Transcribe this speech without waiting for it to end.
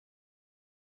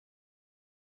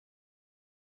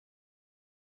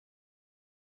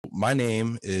my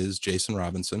name is Jason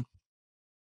Robinson,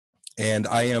 and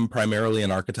I am primarily an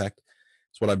architect.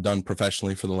 It's what I've done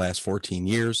professionally for the last 14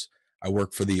 years. I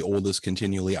work for the oldest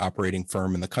continually operating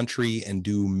firm in the country and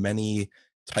do many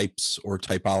types or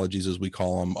typologies, as we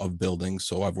call them, of buildings.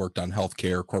 So I've worked on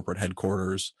healthcare, corporate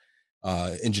headquarters,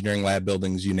 engineering lab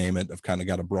buildings, you name it. I've kind of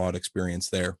got a broad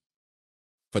experience there.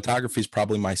 Photography is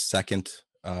probably my second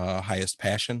highest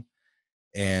passion,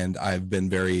 and I've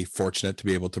been very fortunate to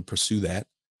be able to pursue that.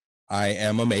 I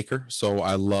am a maker, so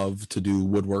I love to do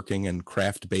woodworking and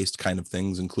craft-based kind of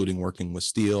things, including working with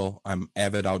steel. I'm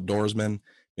avid outdoorsman,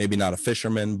 maybe not a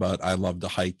fisherman, but I love to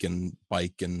hike and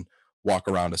bike and walk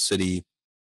around a city,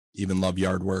 even love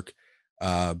yard work.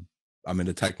 Uh, I'm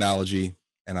into technology,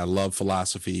 and I love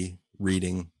philosophy,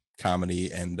 reading, comedy,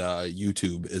 and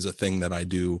YouTube is a thing that I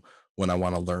do when I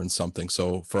want to learn something.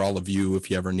 So for all of you,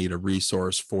 if you ever need a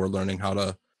resource for learning how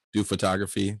to do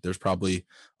photography, there's probably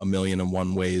a million and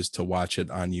one ways to watch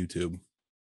it on YouTube.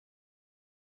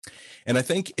 And I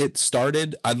think it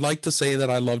started, I'd like to say that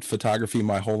I loved photography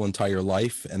my whole entire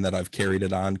life and that I've carried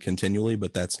it on continually,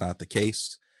 but that's not the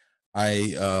case.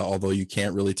 Although you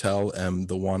can't really tell, am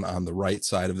the one on the right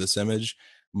side of this image.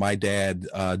 My dad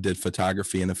did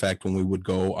photography. And in fact, when we would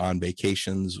go on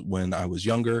vacations when I was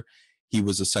younger, he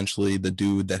was essentially the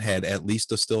dude that had at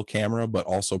least a still camera, but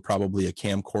also probably a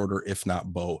camcorder, if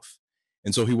not both.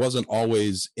 And so he wasn't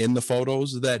always in the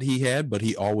photos that he had, but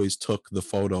he always took the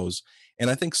photos. And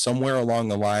I think somewhere along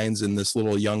the lines, in this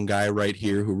little young guy right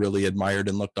here who really admired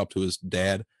and looked up to his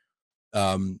dad,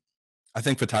 um, I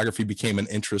think photography became an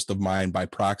interest of mine by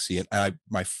proxy. And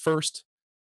my first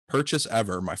purchase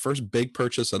ever, my first big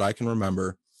purchase that I can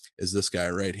remember is this guy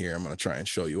right here. I'm going to try and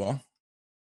show you all.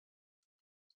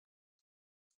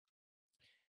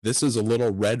 This is a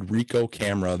little red Ricoh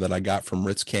camera that I got from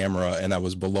Ritz Camera, and I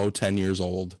was below 10 years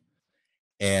old.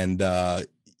 And, I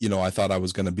thought I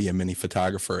was going to be a mini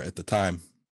photographer at the time.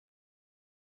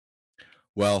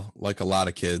 Well, like a lot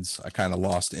of kids, I kind of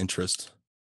lost interest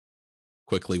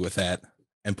quickly with that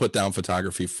and put down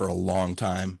photography for a long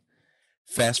time.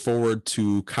 Fast forward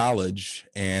to college,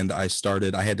 and I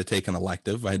had to take an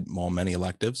elective. I had, well, many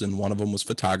electives, and one of them was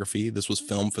photography. This was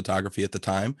film photography at the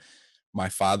time. My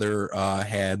father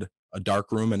had a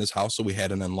dark room in his house, so we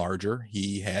had an enlarger.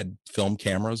 He had film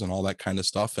cameras and all that kind of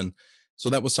stuff. And so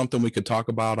that was something we could talk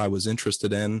about. I was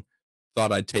interested in,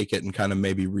 thought I'd take it and kind of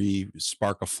maybe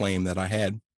spark a flame that I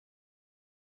had.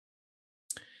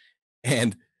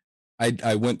 And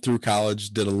I went through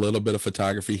college, did a little bit of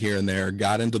photography here and there,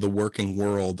 got into the working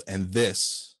world, and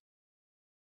this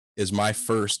is my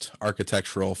first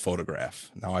architectural photograph.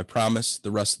 Now, I promise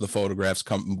the rest of the photographs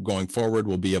going forward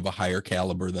will be of a higher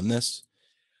caliber than this,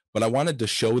 but I wanted to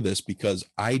show this because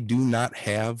I do not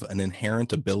have an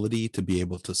inherent ability to be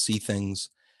able to see things.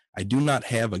 I do not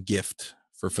have a gift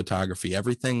for photography.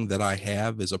 Everything that I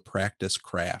have is a practice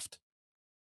craft.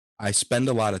 I spend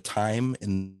a lot of time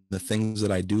in the things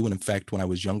that I do. And in fact, when I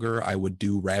was younger, I would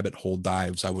do rabbit hole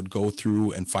dives. I would go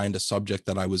through and find a subject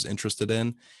that I was interested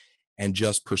in and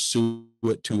just pursue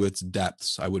it to its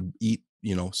depths. I would eat,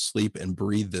 sleep and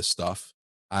breathe this stuff.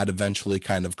 I'd eventually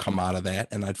kind of come out of that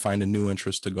and I'd find a new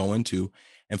interest to go into.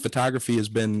 And photography has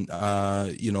been,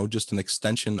 just an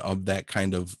extension of that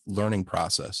kind of learning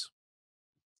process.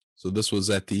 So this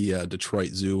was at the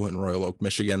Detroit Zoo in Royal Oak,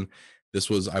 Michigan.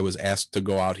 I was asked to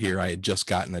go out here. I had just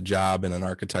gotten a job in an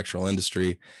architectural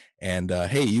industry, and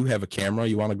hey, you have a camera.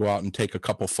 You want to go out and take a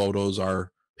couple photos?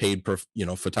 Our paid,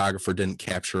 photographer didn't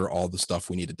capture all the stuff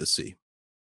we needed to see.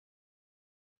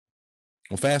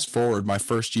 Well, fast forward, my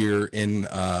first year in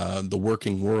the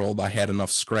working world, I had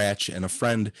enough scratch and a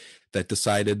friend that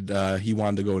decided he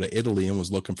wanted to go to Italy and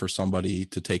was looking for somebody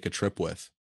to take a trip with.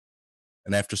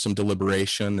 And after some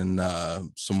deliberation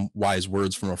and some wise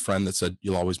words from a friend that said,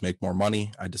 "You'll always make more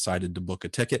money," I decided to book a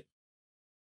ticket.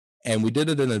 And we did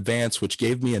it in advance, which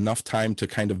gave me enough time to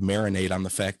kind of marinate on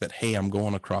the fact that, hey, I'm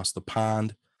going across the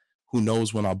pond. Who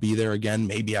knows when I'll be there again?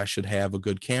 Maybe I should have a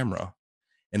good camera.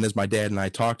 And as my dad and I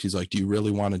talked, he's like, "Do you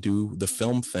really want to do the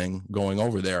film thing going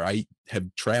over there? I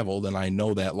have traveled and I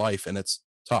know that life, and it's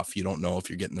tough. You don't know if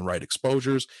you're getting the right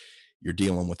exposures. You're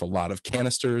dealing with a lot of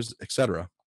canisters, etc."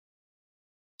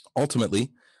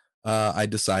 Ultimately, I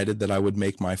decided that I would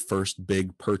make my first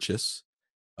big purchase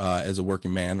as a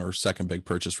working man, or second big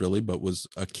purchase really, but was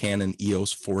a Canon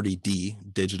EOS 40D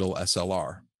digital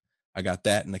SLR. I got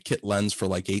that in a kit lens for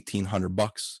like 1,800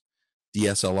 bucks.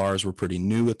 DSLRs were pretty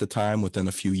new at the time, within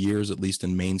a few years, at least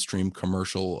in mainstream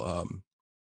commercial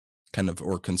kind of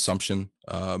or consumption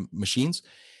machines.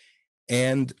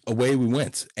 And away we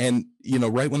went. And,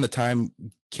 right when the time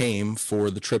came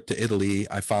for the trip to Italy,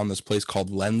 I found this place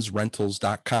called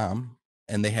lensrentals.com,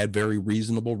 and they had very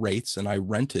reasonable rates, and I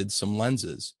rented some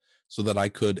lenses so that I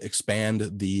could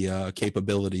expand the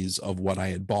capabilities of what I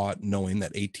had bought, knowing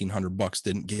that 1800 bucks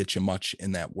didn't get you much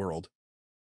in that world.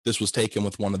 This was taken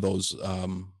with one of those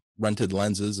rented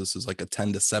lenses. This is like a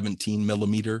 10 to 17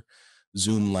 millimeter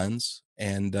zoom lens,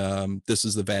 and this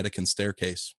is the Vatican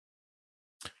staircase.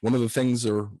 One of the things,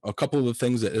 or a couple of the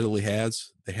things that Italy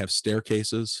has, they have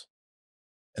staircases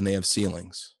and they have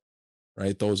ceilings,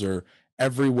 right? Those are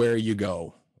everywhere you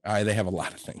go. They have a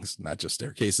lot of things, not just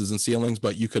staircases and ceilings,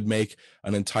 but you could make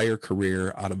an entire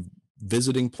career out of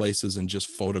visiting places and just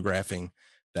photographing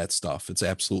that stuff. It's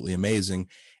absolutely amazing.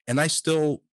 And I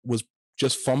still was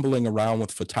just fumbling around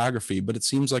with photography, but it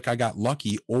seems like I got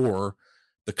lucky, or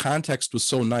the context was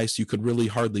so nice you could really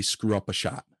hardly screw up a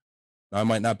shot. Now, I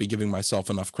might not be giving myself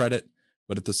enough credit,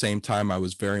 but at the same time, I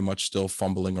was very much still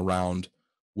fumbling around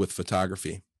with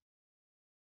photography.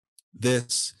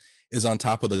 This is on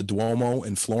top of the Duomo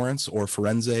in Florence, or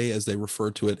Firenze as they refer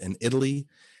to it in Italy.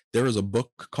 There is a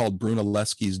book called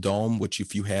Brunelleschi's Dome, which,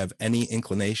 if you have any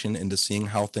inclination into seeing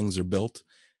how things are built,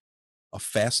 a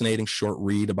fascinating short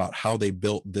read about how they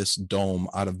built this dome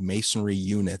out of masonry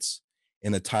units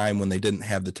in a time when they didn't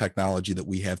have the technology that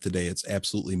we have today. It's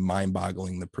absolutely mind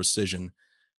boggling, the precision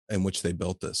in which they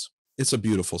built this. It's a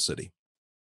beautiful city.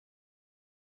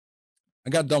 I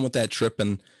got done with that trip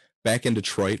and back in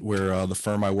Detroit, where the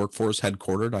firm I work for is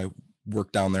headquartered. I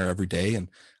work down there every day, and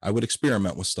I would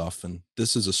experiment with stuff. And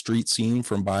this is a street scene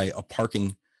from by a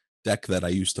parking deck that I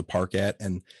used to park at.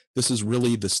 And this is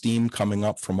really the steam coming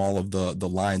up from all of the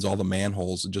lines, all the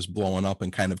manholes just blowing up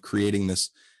and kind of creating this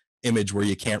image where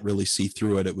you can't really see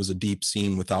through it. It was a deep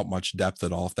scene without much depth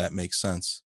at all, if that makes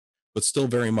sense, but still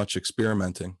very much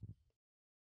experimenting.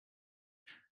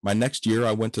 My next year,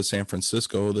 I went to San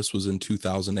Francisco. This was in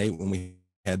 2008 when we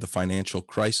had the financial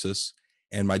crisis.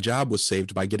 And my job was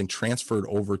saved by getting transferred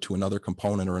over to another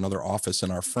component or another office in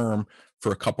our firm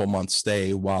for a couple months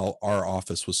stay while our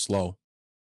office was slow.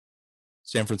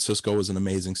 San Francisco is an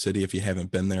amazing city. If you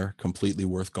haven't been there, completely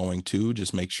worth going to.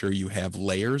 Just make sure you have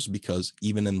layers, because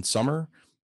even in summer,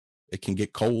 it can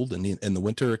get cold, and in the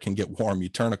winter, it can get warm. You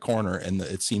turn a corner and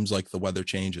it seems like the weather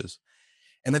changes.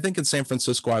 And I think in San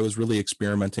Francisco, I was really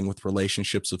experimenting with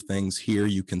relationships of things. Here,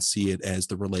 you can see it as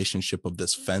the relationship of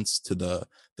this fence to the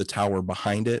tower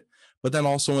behind it. But then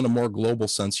also in a more global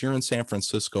sense, you're in San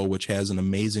Francisco, which has an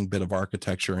amazing bit of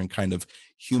architecture and kind of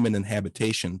human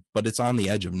inhabitation, but it's on the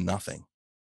edge of nothing,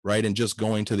 right? And just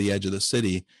going to the edge of the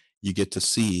city, you get to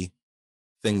see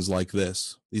things like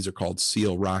this. These are called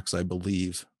seal rocks, I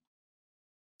believe.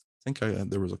 I think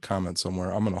there was a comment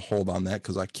somewhere. I'm going to hold on that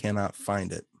because I cannot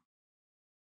find it.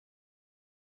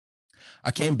 I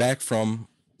came back from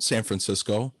San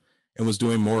Francisco and was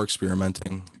doing more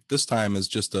experimenting. This time is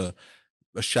just a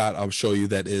shot I'll show you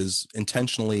that is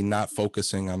intentionally not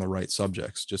focusing on the right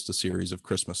subjects, just a series of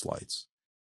Christmas lights,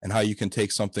 and how you can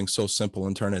take something so simple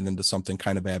and turn it into something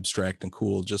kind of abstract and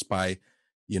cool just by,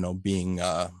 being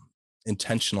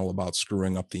intentional about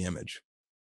screwing up the image.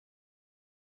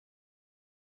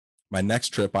 My next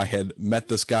trip, I had met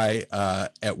this guy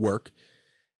at work,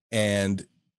 and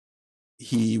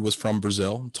he was from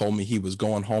Brazil, told me he was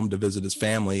going home to visit his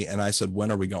family. And I said,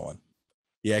 when are we going?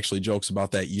 He actually jokes about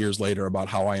that years later, about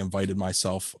how I invited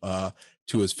myself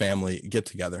to his family get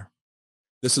together.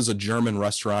 This is a German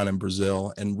restaurant in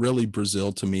Brazil. And really,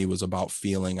 Brazil to me was about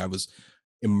feeling. I was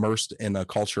immersed in a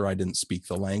culture. I didn't speak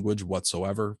the language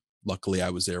whatsoever. Luckily, I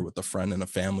was there with a friend and a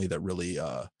family that really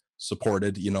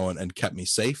supported, and kept me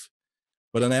safe.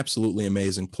 But an absolutely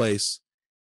amazing place.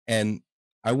 And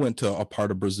I went to a part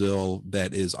of Brazil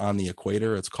that is on the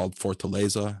equator. It's called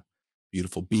Fortaleza,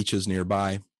 beautiful beaches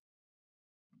nearby.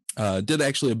 Did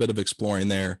actually a bit of exploring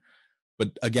there,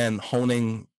 but again,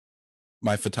 honing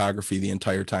my photography the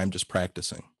entire time, just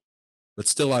practicing. But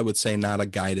still, I would say not a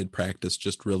guided practice,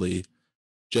 just really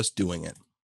just doing it.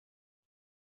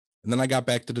 And then I got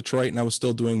back to Detroit and I was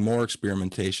still doing more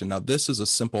experimentation. Now, this is a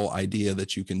simple idea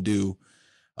that you can do.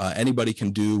 Anybody can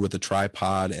do with a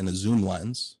tripod and a zoom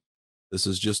lens. This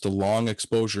is just a long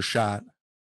exposure shot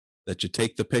that you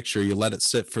take the picture, you let it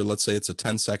sit for, let's say it's a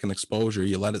 10-second exposure,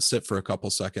 you let it sit for a couple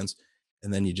seconds,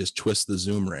 and then you just twist the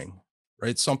zoom ring,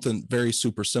 right? Something very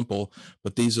super simple,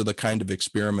 but these are the kind of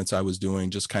experiments I was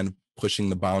doing, just kind of pushing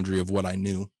the boundary of what I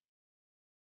knew.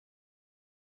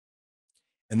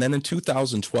 And then in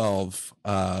 2012,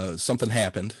 something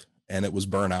happened, and it was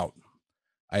burnout.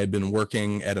 I had been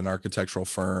working at an architectural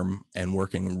firm and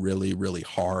working really, really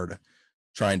hard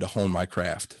trying to hone my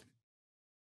craft.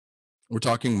 We're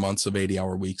talking months of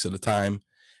 80-hour weeks at a time.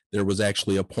 There was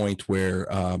actually a point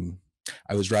where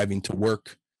I was driving to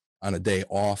work on a day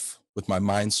off with my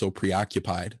mind so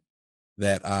preoccupied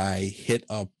that I hit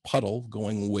a puddle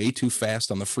going way too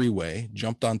fast on the freeway,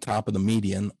 jumped on top of the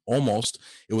median, almost.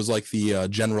 It was like the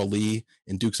General Lee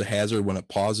in Dukes of Hazzard when it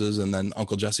pauses and then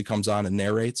Uncle Jesse comes on and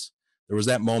narrates. There was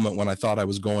that moment when I thought I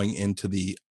was going into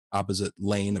the opposite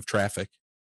lane of traffic.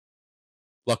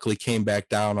 Luckily, came back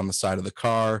down on the side of the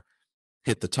car,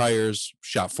 hit the tires,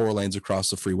 shot 4 lanes across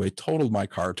the freeway, totaled my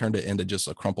car, turned it into just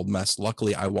a crumpled mess.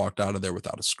 Luckily, I walked out of there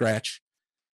without a scratch.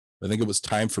 I think it was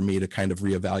time for me to kind of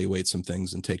reevaluate some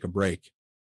things and take a break.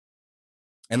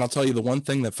 And I'll tell you, the one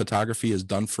thing that photography has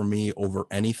done for me over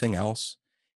anything else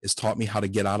is taught me how to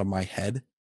get out of my head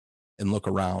and look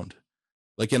around.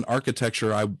 Like in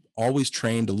architecture, I always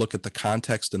trained to look at the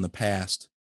context in the past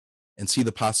and see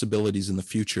the possibilities in the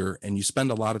future. And you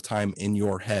spend a lot of time in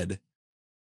your head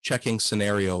checking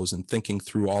scenarios and thinking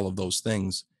through all of those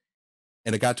things.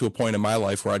 And it got to a point in my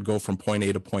life where I'd go from point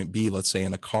A to point B, let's say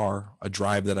in a car, a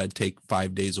drive that I'd take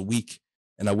 5 days a week,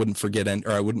 and I wouldn't forget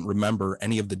or I wouldn't remember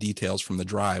any of the details from the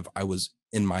drive. I was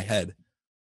in my head.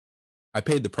 I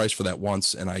paid the price for that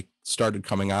once and I started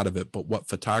coming out of it. But what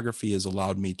photography has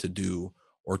allowed me to do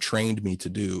or trained me to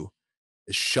do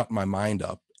is shut my mind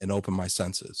up and open my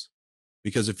senses.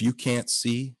 Because if you can't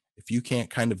see, if you can't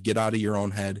kind of get out of your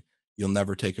own head, you'll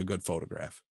never take a good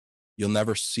photograph. You'll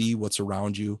never see what's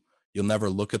around you. You'll never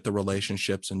look at the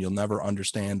relationships, and you'll never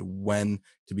understand when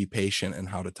to be patient and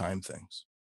how to time things.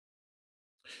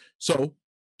 So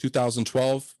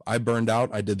 2012, I burned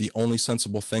out. I did the only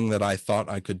sensible thing that I thought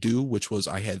I could do, which was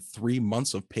I had 3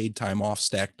 months of paid time off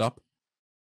stacked up.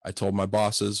 I told my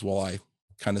bosses, well, I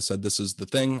kind of said, this is the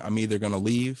thing. I'm either going to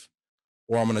leave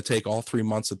or I'm going to take all 3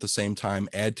 months at the same time,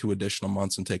 add 2 additional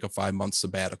months, and take a 5 month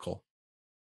sabbatical.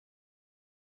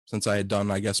 Since I had done,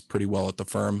 I guess, pretty well at the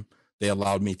firm, they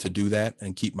allowed me to do that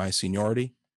and keep my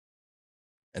seniority.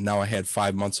 And now I had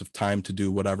 5 months of time to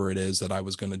do whatever it is that I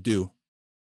was going to do.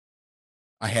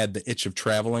 I had the itch of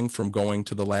traveling from going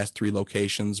to the last 3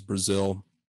 locations, Brazil,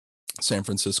 San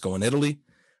Francisco, and Italy.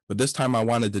 But this time I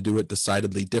wanted to do it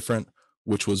decidedly different,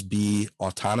 which was be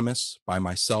autonomous by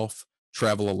myself,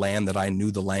 travel a land that I knew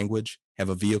the language, have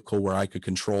a vehicle where I could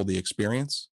control the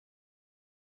experience.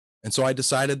 And so I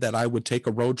decided that I would take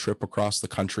a road trip across the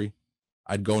country.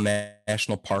 I'd go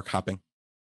national park hopping,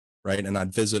 right? And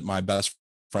I'd visit my best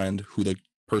friend, who the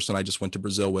person I just went to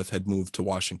Brazil with had moved to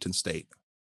Washington State.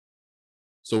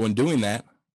 So in doing that,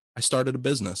 I started a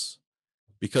business,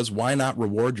 because why not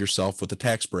reward yourself with a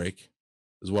tax break,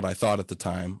 is what I thought at the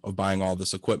time of buying all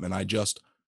this equipment. I just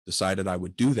decided I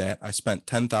would do that. I spent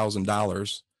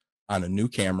 $10,000 on a new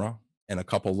camera and a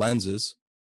couple lenses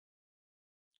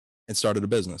and started a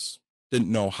business.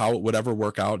 Didn't know how it would ever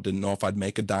work out. Didn't know if I'd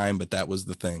make a dime, but that was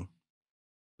the thing.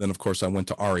 Then, of course, I went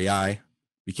to REI,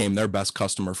 became their best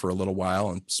customer for a little while,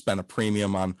 and spent a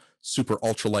premium on super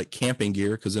ultralight camping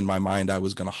gear, because in my mind, I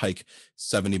was going to hike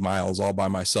 70 miles all by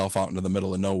myself out into the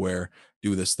middle of nowhere,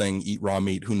 do this thing, eat raw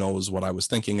meat. Who knows what I was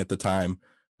thinking at the time,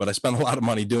 but I spent a lot of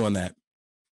money doing that.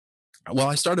 Well,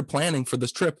 I started planning for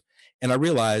this trip, and I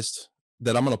realized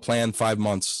that I'm going to plan 5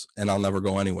 months and I'll never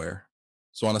go anywhere.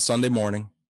 So on a Sunday morning,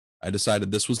 I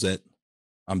decided this was it.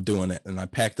 I'm doing it. And I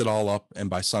packed it all up. And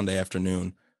by Sunday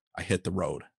afternoon, I hit the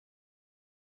road.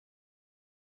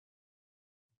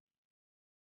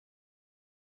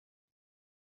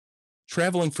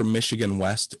 Traveling from Michigan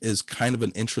west is kind of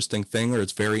an interesting thing, or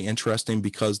it's very interesting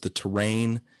because the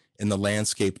terrain and the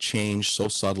landscape change so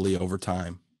subtly over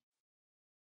time.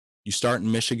 You start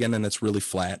in Michigan and it's really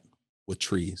flat with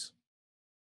trees.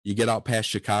 You get out past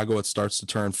Chicago, it starts to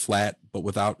turn flat, but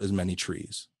without as many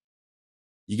trees.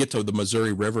 You get to the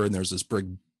Missouri River and there's this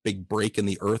big break in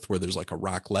the earth where there's like a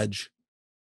rock ledge.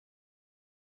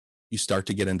 You start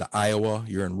to get into Iowa,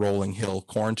 you're in rolling hill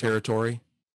corn territory.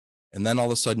 And then all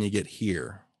of a sudden you get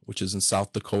here, which is in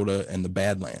South Dakota and the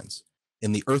Badlands,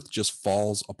 and the earth just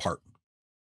falls apart.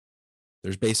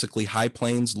 There's basically high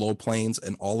plains, low plains,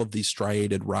 and all of these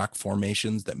striated rock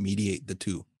formations that mediate the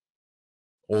two.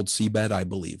 Old seabed, I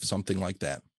believe, something like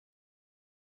that.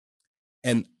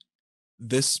 And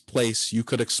this place you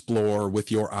could explore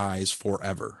with your eyes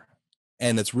forever.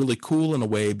 And it's really cool in a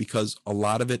way because a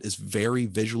lot of it is very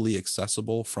visually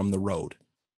accessible from the road.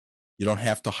 You don't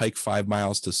have to hike 5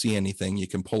 miles to see anything. You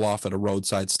can pull off at a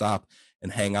roadside stop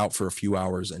and hang out for a few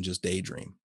hours and just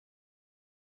daydream.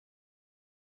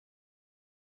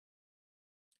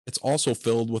 It's also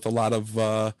filled with a lot of,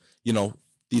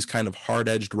 these kind of hard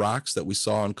edged rocks that we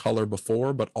saw in color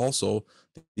before, but also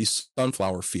these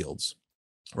sunflower fields,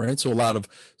 right? So a lot of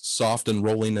soft and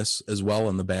rolliness as well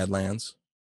in the Badlands.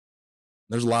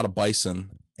 There's a lot of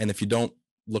bison And if you don't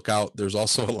look out, there's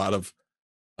also a lot of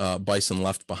bison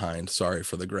left behind. Sorry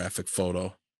for the graphic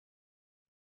photo.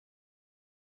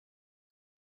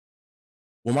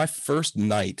 Well, my first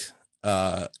night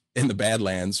in the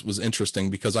Badlands was interesting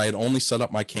because I had only set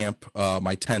up my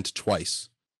my tent twice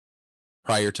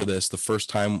prior to this. The first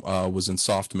time was in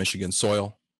soft Michigan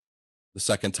soil. The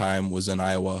second time was in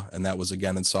Iowa, and that was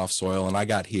again in soft soil. And I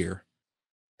got here,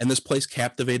 and this place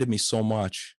captivated me so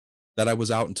much that I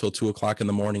was out until 2 o'clock in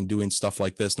the morning doing stuff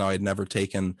like this. Now, I'd never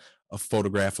taken a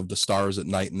photograph of the stars at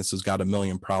night, and this has got a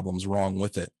million problems wrong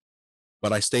with it.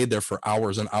 But I stayed there for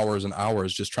hours and hours and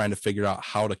hours just trying to figure out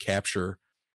how to capture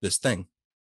this thing.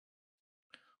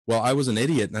 Well, I was an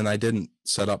idiot and I didn't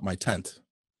set up my tent.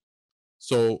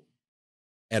 So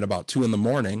at about 2 in the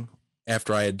morning,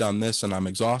 after I had done this and I'm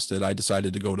exhausted, I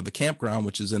decided to go to the campground,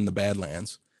 which is in the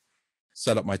Badlands,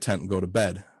 set up my tent and go to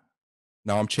bed.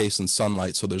 Now I'm chasing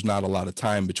sunlight, so there's not a lot of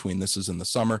time between, this is in the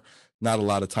summer, not a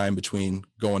lot of time between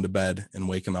going to bed and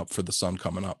waking up for the sun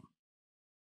coming up.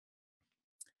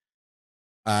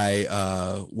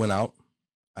 I went out,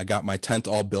 I got my tent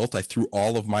all built. I threw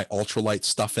all of my ultralight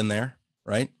stuff in there,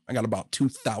 right? I got about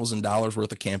 $2,000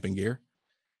 worth of camping gear,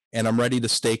 and I'm ready to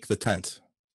stake the tent.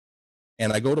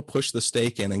 And I go to push the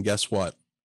stake in, and guess what?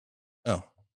 Oh,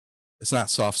 it's not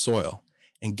soft soil.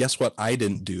 And guess what I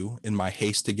didn't do in my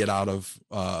haste to get out of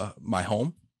my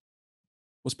home?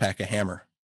 Was pack a hammer.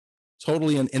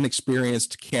 Totally an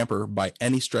inexperienced camper by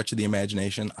any stretch of the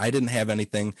imagination. I didn't have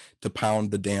anything to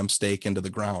pound the damn stake into the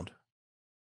ground.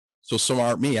 So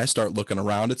smart me, I start looking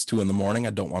around. It's 2 in the morning.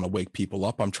 I don't want to wake people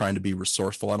up. I'm trying to be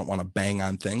resourceful. I don't want to bang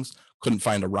on things. Couldn't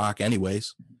find a rock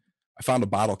anyways. I found a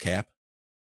bottle cap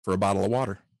for a bottle of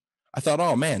water. I thought,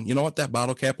 oh man, you know what? That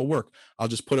bottle cap will work. I'll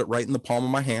just put it right in the palm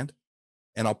of my hand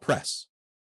and I'll press.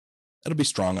 It'll be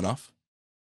strong enough.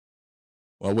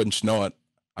 Well, wouldn't you know it,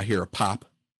 I hear a pop.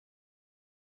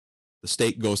 The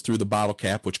stake goes through the bottle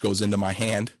cap, which goes into my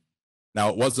hand. Now,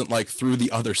 it wasn't like through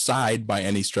the other side by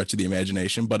any stretch of the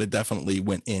imagination, but it definitely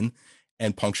went in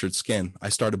and punctured skin. I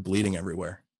started bleeding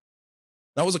everywhere.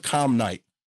 That was a calm night,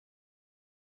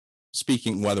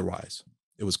 speaking weather-wise.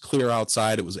 It was clear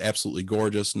outside. It was absolutely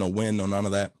gorgeous. No wind, no none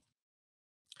of that.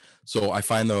 So I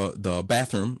find the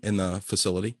bathroom in the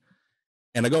facility,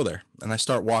 and I go there, and I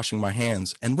start washing my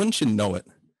hands. And wouldn't you know it,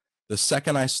 the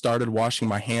second I started washing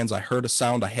my hands, I heard a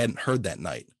sound I hadn't heard that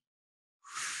night.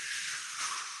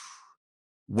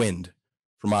 Wind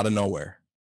from out of nowhere.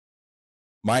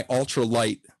 My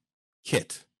ultralight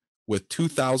kit with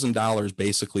 $2,000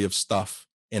 basically of stuff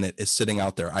in it is sitting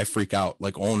out there. I freak out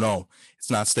like, oh no, it's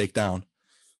not staked down.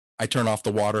 I turn off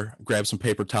the water, grab some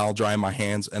paper towel, dry my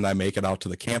hands, and I make it out to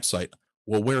the campsite.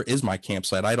 Well, where is my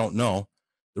campsite? I don't know.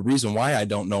 The reason why I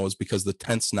don't know is because the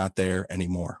tent's not there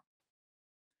anymore.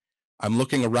 I'm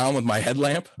looking around with my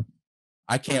headlamp.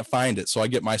 I can't find it. So I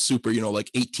get my super,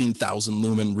 like 18,000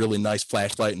 lumen, really nice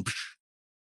flashlight,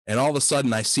 and all of a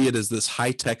sudden I see it as this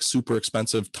high-tech, super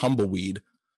expensive tumbleweed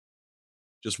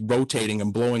just rotating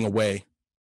and blowing away.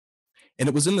 And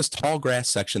it was in this tall grass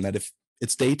section that if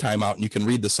it's daytime out and you can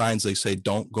read the signs, they say,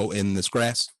 don't go in this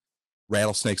grass.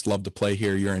 Rattlesnakes love to play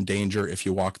here. You're in danger if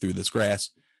you walk through this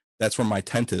grass. That's where my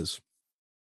tent is.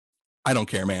 I don't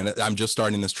care, man. I'm just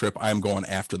starting this trip. I'm going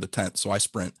after the tent. So I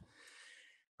sprint.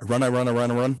 I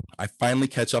run. I finally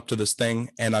catch up to this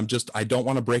thing, and I don't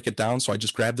want to break it down. So I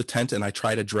just grab the tent and I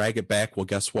try to drag it back. Well,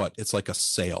 guess what? It's like a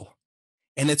sail,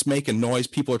 and it's making noise.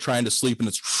 People are trying to sleep, and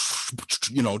it's,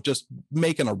 just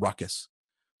making a ruckus.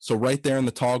 So right there in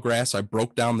the tall grass, I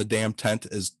broke down the damn tent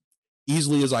as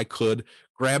easily as I could,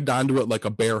 grabbed onto it like a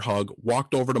bear hug,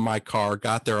 walked over to my car,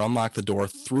 got there, unlocked the door,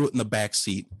 threw it in the back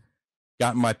seat,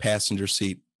 got in my passenger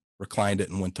seat, reclined it,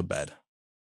 and went to bed.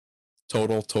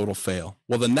 Total fail.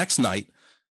 Well, the next night,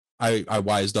 I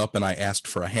wised up and I asked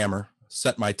for a hammer,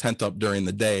 set my tent up during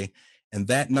the day, and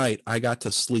that night I got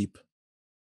to sleep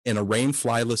in a rain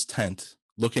flyless tent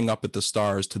looking up at the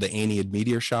stars to the Aeneid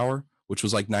meteor shower, which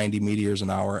was like 90 meteors an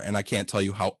hour, and I can't tell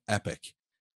you how epic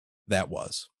that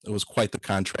was. It was quite the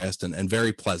contrast and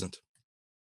very pleasant.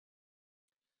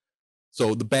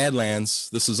 So the Badlands,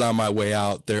 this is on my way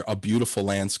out. They're a beautiful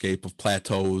landscape of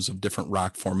plateaus, of different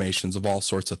rock formations, of all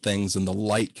sorts of things, and the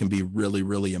light can be really,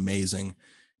 really amazing.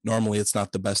 Normally, it's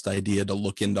not the best idea to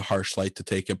look into harsh light to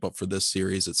take it, but for this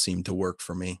series, it seemed to work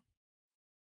for me.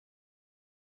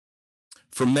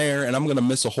 From there, and I'm going to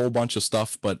miss a whole bunch of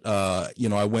stuff, but,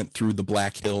 I went through the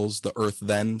Black Hills, the Earth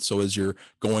then. So as you're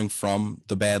going from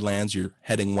the Badlands, you're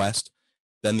heading west.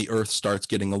 Then the earth starts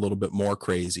getting a little bit more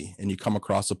crazy, and you come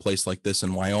across a place like this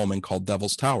in Wyoming called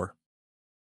Devil's Tower.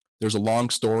 There's a long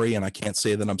story, and I can't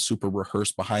say that I'm super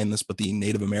rehearsed behind this, but the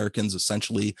Native Americans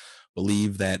essentially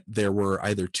believe that there were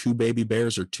either two baby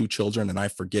bears or two children, and I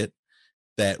forget,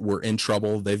 that were in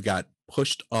trouble. They've got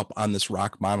pushed up on this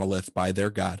rock monolith by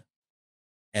their god,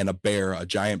 and a bear, a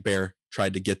giant bear,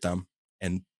 tried to get them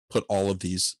and put all of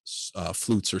these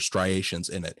flutes or striations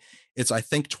in it. It's, I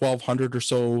think, 1,200 or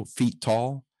so feet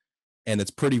tall, and it's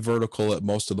pretty vertical at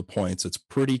most of the points. It's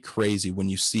pretty crazy when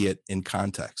you see it in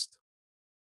context.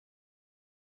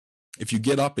 If you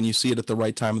get up and you see it at the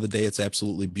right time of the day, it's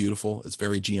absolutely beautiful. It's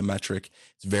very geometric.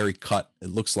 It's very cut. It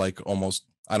looks like almost,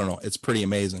 I don't know, it's pretty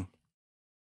amazing.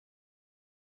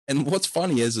 And what's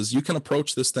funny is you can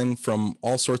approach this thing from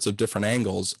all sorts of different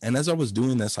angles. And as I was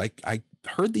doing this, I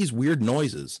heard these weird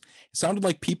noises. It sounded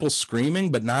like people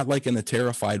screaming, but not like in a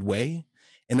terrified way.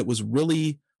 And it was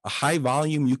really a high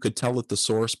volume. You could tell at the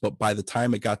source, but by the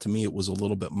time it got to me, it was a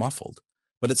little bit muffled.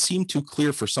 But it seemed too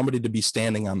clear for somebody to be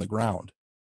standing on the ground.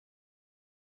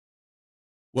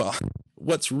 Well,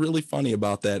 what's really funny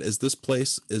about that is this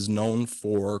place is known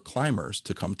for climbers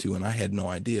to come to, and I had no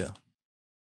idea.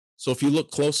 So if you look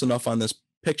close enough on this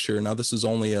picture, now this is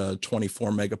only a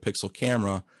 24 megapixel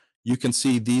camera, you can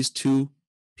see these two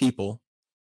people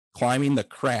climbing the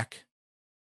crack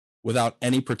without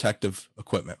any protective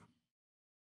equipment.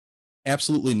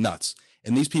 Absolutely nuts.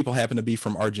 And these people happen to be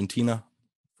from Argentina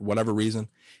for whatever reason.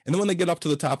 And then when they get up to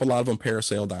the top, a lot of them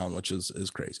parasail down, which is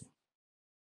crazy.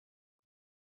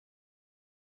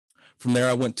 From there,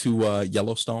 I went to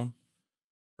Yellowstone,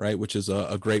 right, which is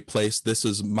a great place. This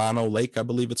is Mono Lake, I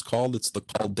believe it's called. It's the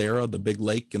caldera, the big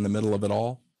lake in the middle of it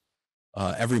all.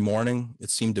 Every morning,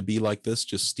 it seemed to be like this,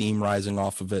 just steam rising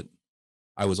off of it.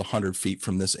 I was 100 feet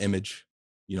from this image.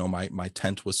 You know, my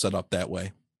tent was set up that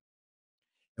way.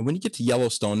 And when you get to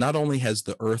Yellowstone, not only has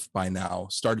the earth by now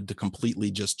started to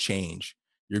completely just change,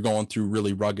 you're going through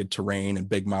really rugged terrain and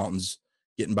big mountains,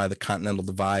 getting by the Continental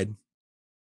Divide.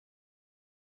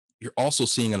 You're also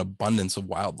seeing an abundance of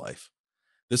wildlife.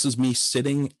 This is me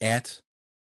sitting at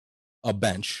a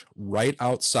bench right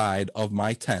outside of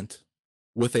my tent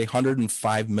with a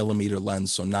 105 millimeter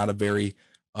lens, so not a very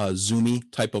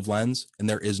zoomy type of lens, and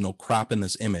there is no crop in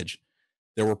this image.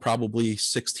 There were probably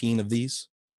 16 of these,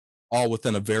 all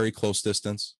within a very close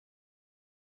distance.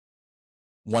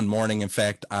 One morning, in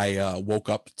fact, I woke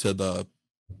up to the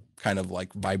kind of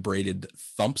like vibrated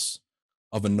thumps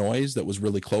of a noise that was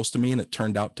really close to me, and it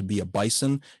turned out to be a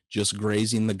bison just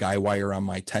grazing the guy wire on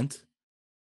my tent.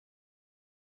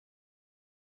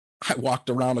 I walked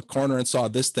around a corner and saw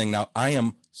this thing. Now I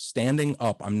am standing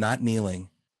up. I'm not kneeling.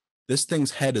 This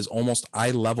thing's head is almost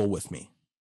eye level with me.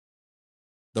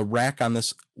 The rack on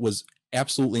this was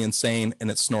absolutely insane,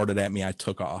 and it snorted at me. I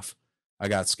took off. I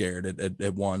got scared.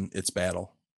 It won its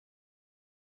battle.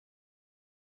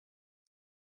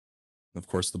 Of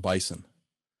course, the bison.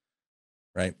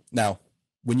 Right now,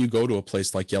 when you go to a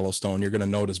place like Yellowstone, you're going to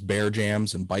notice bear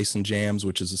jams and bison jams,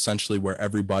 which is essentially where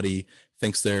everybody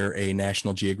thinks they're a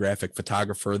National Geographic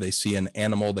photographer. They see an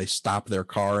animal, they stop their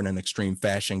car in an extreme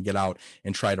fashion, get out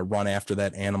and try to run after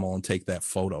that animal and take that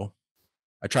photo.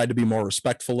 I tried to be more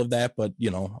respectful of that, but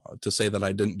you know, to say that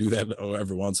I didn't do that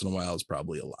every once in a while is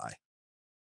probably a lie.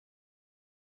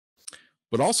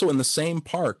 But also in the same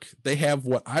park, they have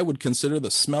what I would consider the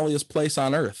smelliest place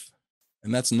on earth.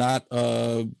 And that's not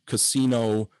a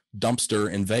casino dumpster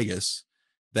in Vegas.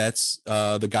 That's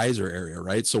the geyser area,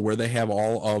 right? So where they have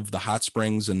all of the hot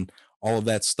springs and all of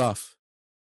that stuff.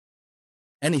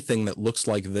 Anything that looks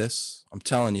like this, I'm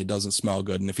telling you, doesn't smell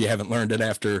good. And if you haven't learned it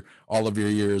after all of your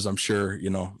years, I'm sure,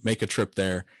 you know, make a trip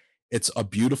there. It's a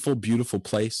beautiful, beautiful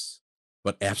place,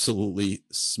 but absolutely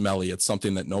smelly. It's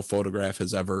something that no photograph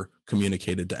has ever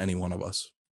communicated to any one of us.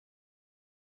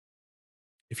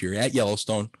 If you're at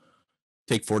Yellowstone,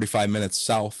 take 45 minutes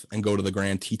south and go to the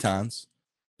Grand Tetons.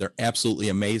 They're absolutely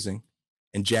amazing.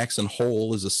 And Jackson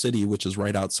Hole is a city which is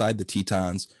right outside the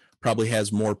Tetons, probably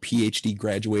has more PhD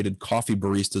graduated coffee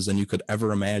baristas than you could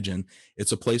ever imagine.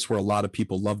 It's a place where a lot of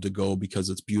people love to go because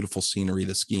it's beautiful scenery.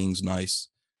 The skiing's nice,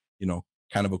 you know,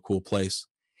 kind of a cool place.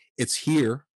 It's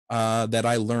here that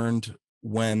I learned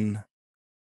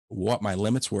what my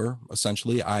limits were.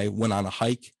 Essentially, I went on a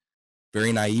hike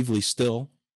very naively still,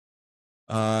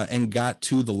 and got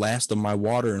to the last of my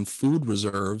water and food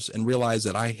reserves and realized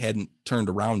that I hadn't turned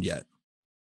around yet.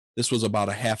 This was about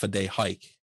a half a day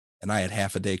hike, and I had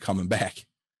half a day coming back.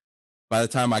 By the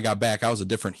time I got back, I was a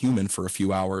different human for a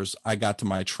few hours. I got to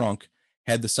my trunk,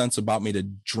 had the sense about me to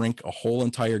drink a whole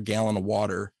entire gallon of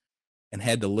water, and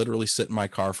had to literally sit in my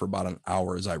car for about an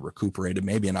hour as I recuperated,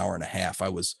 maybe an hour and a half. I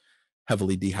was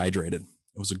heavily dehydrated.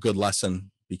 It was a good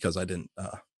lesson because I didn't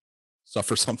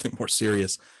suffer something more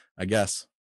serious, I guess.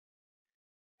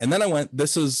 And then I went,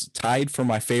 this is tied for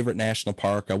my favorite national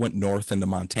park. I went north into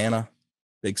Montana,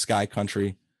 big sky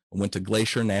country. I went to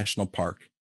Glacier National Park.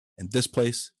 And this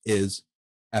place is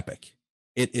epic.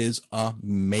 It is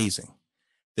amazing.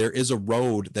 There is a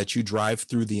road that you drive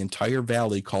through the entire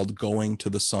valley called Going to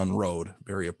the Sun Road.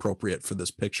 Very appropriate for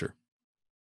this picture.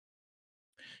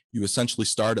 You essentially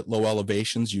start at low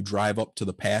elevations. You drive up to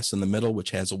the pass in the middle,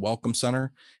 which has a welcome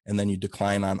center, and then you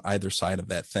decline on either side of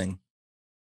that thing.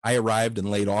 I arrived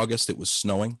in late August. It was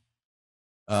snowing.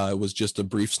 It was just a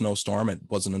brief snowstorm. It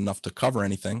wasn't enough to cover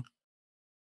anything,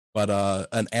 but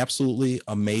an absolutely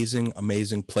amazing,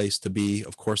 amazing place to be.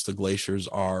 Of course, the glaciers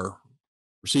are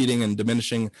receding and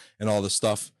diminishing and all this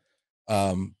stuff,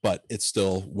 but it's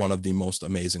still one of the most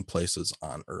amazing places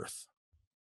on Earth.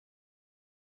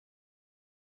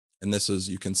 And this is,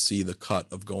 you can see the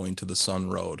cut of Going to the Sun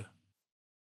Road.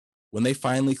 When they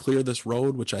finally clear this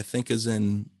road, which I think is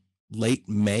in late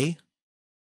May,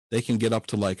 they can get up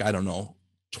to, like, I don't know,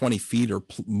 20 feet or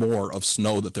more of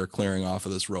snow that they're clearing off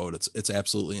of this road. It's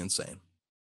absolutely insane.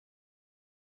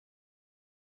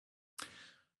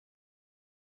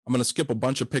 I'm going to skip a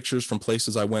bunch of pictures from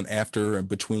places I went after and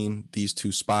between these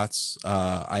two spots.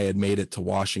 I had made it to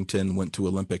Washington, went to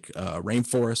Olympic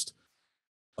rainforest,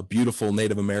 a beautiful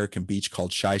Native American beach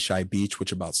called Shai Beach,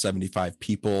 which about 75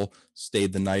 people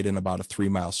stayed the night in, about a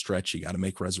 3-mile stretch. You got to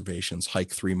make reservations,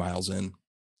 hike 3 miles in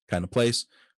kind of place.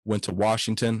 Went to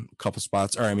Washington, a couple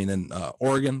spots, or I mean in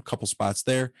Oregon, a couple spots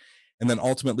there. And then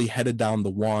ultimately headed down the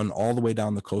one all the way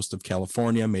down the coast of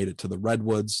California, made it to the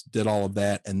Redwoods, did all of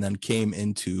that, and then came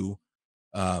into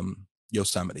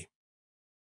Yosemite.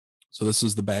 So this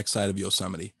is the backside of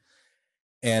Yosemite.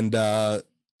 And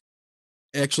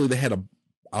actually they had a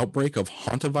outbreak of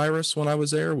hantavirus when I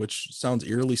was there, which sounds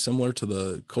eerily similar to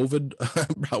the COVID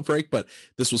outbreak, but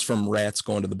this was from rats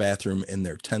going to the bathroom in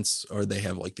their tents, or they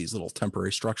have like these little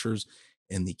temporary structures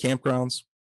in the campgrounds.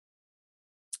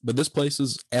 But this place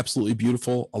is absolutely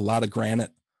beautiful. A lot of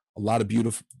granite, a lot of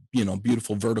beautiful,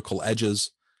 beautiful vertical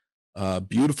edges,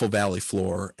 beautiful valley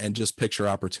floor, and just picture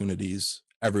opportunities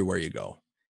everywhere you go.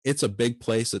 It's a big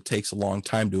place. It takes a long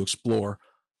time to explore.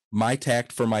 My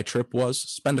tact for my trip was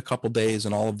spend a couple days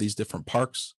in all of these different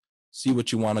parks, see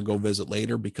what you want to go visit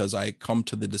later, because I come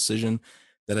to the decision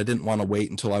that I didn't want to wait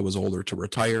until I was older to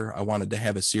retire. I wanted to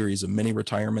have a series of mini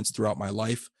retirements throughout my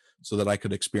life so that I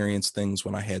could experience things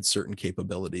when I had certain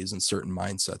capabilities and certain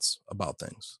mindsets about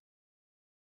things.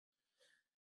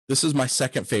 This is my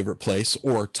second favorite place,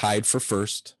 or tied for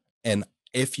first. And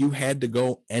if you had to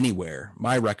go anywhere,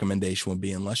 my recommendation would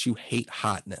be, unless you hate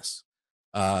hotness,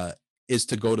 is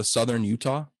to go to southern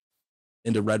Utah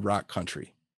into Red Rock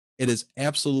country. It is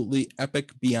absolutely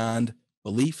epic beyond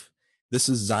belief. This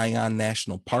is Zion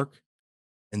National Park,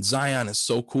 and Zion is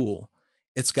so cool.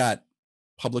 It's got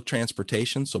public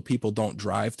transportation, so people don't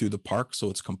drive through the park, so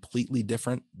it's completely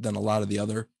different than a lot of the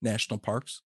other national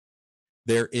parks.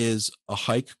 There is a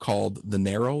hike called the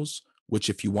Narrows, which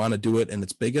if you want to do it in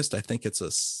its biggest, I think it's a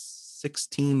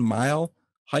 16-mile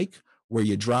hike where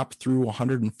you drop through a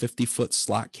 150-foot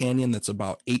slot canyon that's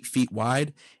about 8 feet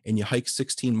wide, and you hike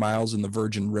 16 miles in the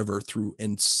Virgin River through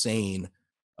insane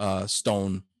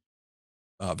stone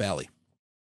valley.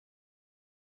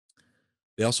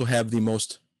 They also have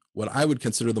what I would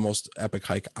consider the most epic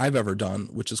hike I've ever done,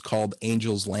 which is called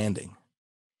Angel's Landing.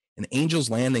 And Angel's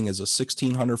Landing is a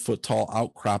 1,600-foot tall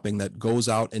outcropping that goes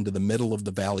out into the middle of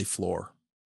the valley floor.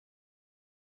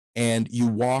 And you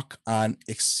walk on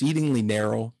exceedingly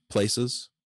narrow places,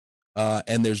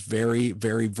 and there's very,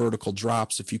 very vertical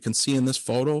drops. If you can see in this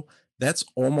photo, that's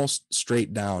almost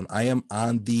straight down. I am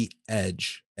on the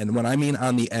edge. And when I mean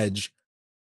on the edge,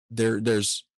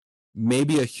 there's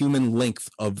maybe a human length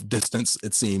of distance,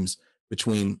 it seems,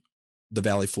 between the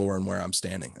valley floor and where I'm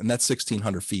standing. And that's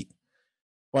 1,600 feet.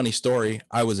 Funny story,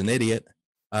 I was an idiot.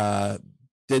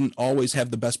 Didn't always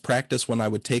have the best practice when I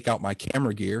would take out my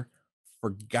camera gear.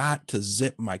 Forgot to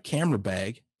zip my camera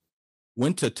bag.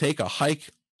 Went to take a hike.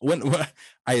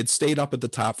 I had stayed up at the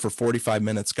top for 45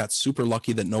 minutes. Got super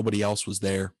lucky that nobody else was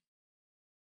there.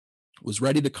 Was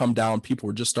ready to come down. People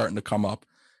were just starting to come up.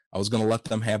 I was going to let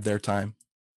them have their time.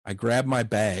 I grab my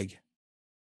bag.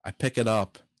 I pick it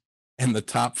up, and the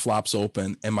top flops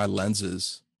open, and my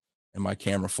lenses and my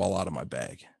camera fall out of my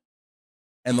bag.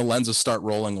 And the lenses start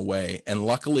rolling away. And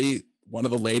luckily, one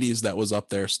of the ladies that was up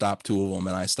there stopped 2 of them,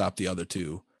 and I stopped the other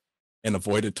 2 and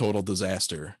avoided total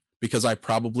disaster, because I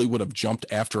probably would have jumped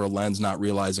after a lens, not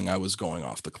realizing I was going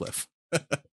off the cliff.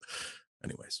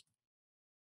 Anyways.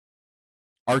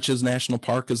 Arches National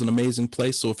Park is an amazing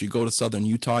place. So if you go to southern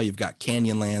Utah, you've got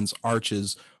Canyonlands,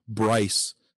 Arches,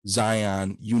 Bryce,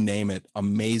 Zion, you name it.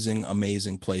 Amazing,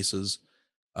 amazing places.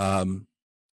 Um,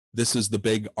 this is the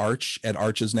big arch at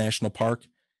Arches National Park.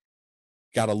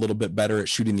 Got a little bit better at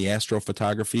shooting the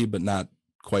astrophotography, but not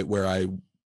quite where I,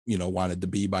 wanted to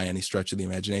be by any stretch of the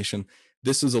imagination.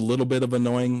 This is a little bit of an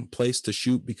annoying place to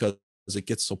shoot because it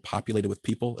gets so populated with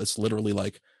people. It's literally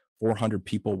like 400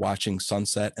 people watching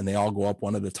sunset, and they all go up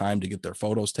one at a time to get their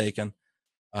photos taken.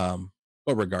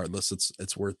 But regardless,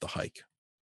 it's worth the hike.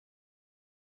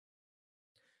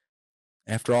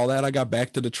 After all that, I got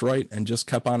back to Detroit and just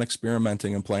kept on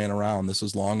experimenting and playing around. This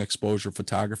is long exposure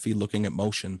photography, looking at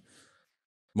motion,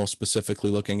 most specifically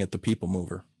looking at the people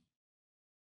mover.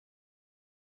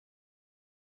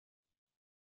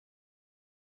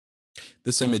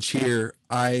 This image here,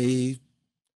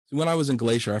 when I was in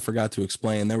Glacier, I forgot to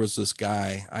explain, there was this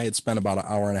guy. I had spent about an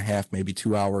hour and a half, maybe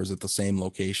 2 hours at the same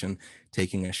location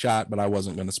taking a shot, but I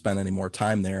wasn't going to spend any more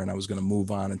time there, and I was going to move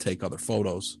on and take other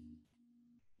photos.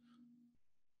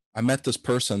 I met this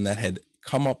person that had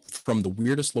come up from the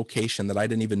weirdest location that I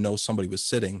didn't even know somebody was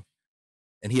sitting,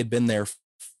 and he had been there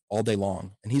all day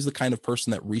long. And he's the kind of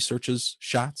person that researches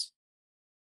shots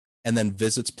and then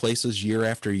visits places year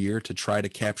after year to try to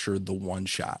capture the one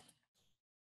shot.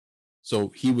 So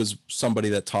he was somebody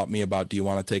that taught me about, do you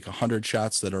want to take 100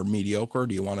 shots that are mediocre? Or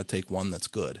do you want to take one that's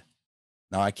good?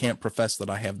 Now, I can't profess that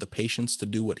I have the patience to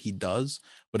do what he does,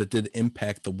 but it did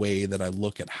impact the way that I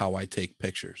look at how I take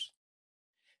pictures.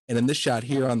 And in this shot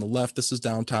here on the left, this is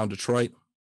downtown Detroit.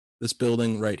 This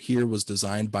building right here was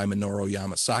designed by Minoru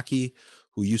Yamasaki,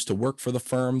 who used to work for the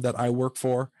firm that I work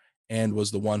for and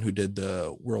was the one who did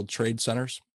the World Trade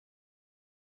Centers,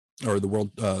 or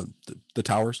the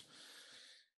towers.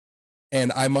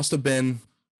 And I must have been,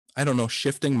 I don't know,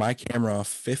 shifting my camera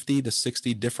 50 to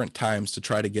 60 different times to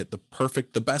try to get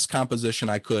the best composition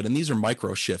I could. And these are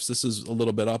micro shifts. This is a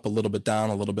little bit up, a little bit down,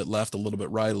 a little bit left, a little bit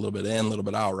right, a little bit in, a little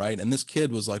bit out, right? And this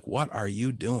kid was like, "What are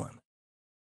you doing?"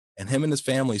 And him and his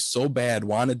family so bad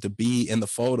wanted to be in the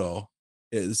photo.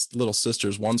 His little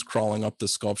sisters, one's crawling up the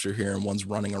sculpture here and one's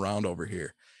running around over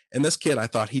here. And this kid, I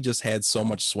thought he just had so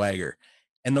much swagger.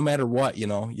 And no matter what,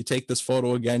 you take this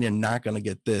photo again, you're not going to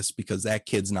get this because that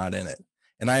kid's not in it.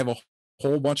 And I have a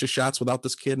whole bunch of shots without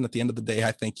this kid. And at the end of the day,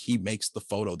 I think he makes the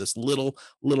photo, this little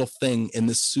thing in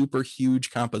this super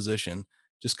huge composition,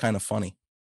 just kind of funny.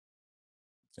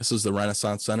 This is the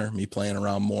Renaissance Center, me playing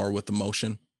around more with the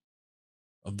motion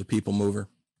of the people mover.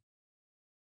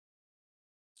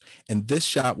 And this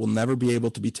shot will never be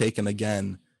able to be taken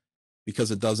again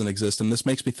because it doesn't exist. And this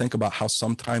makes me think about how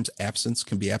sometimes absence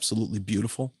can be absolutely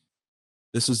beautiful.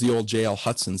 This is the old JL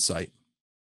Hudson site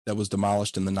that was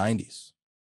demolished in the 90s.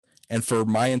 And for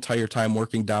my entire time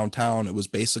working downtown, it was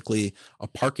basically a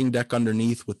parking deck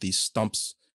underneath with these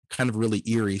stumps, kind of really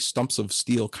eerie stumps of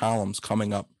steel columns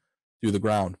coming up through the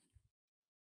ground.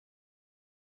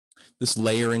 This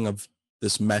layering of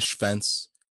this mesh fence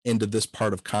into this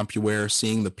part of CompuWare,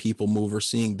 seeing the people mover,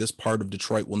 seeing this part of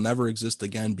Detroit will never exist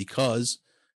again because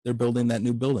they're building that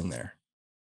new building there,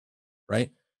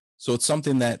 right? So it's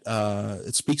something that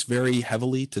it speaks very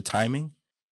heavily to timing,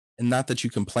 and not that you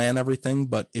can plan everything,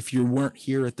 but if you weren't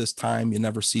here at this time, you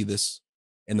never see this,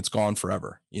 and it's gone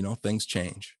forever. Things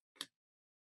change.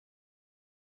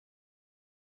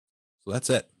 So that's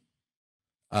it.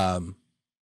 Um,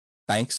 Thanks.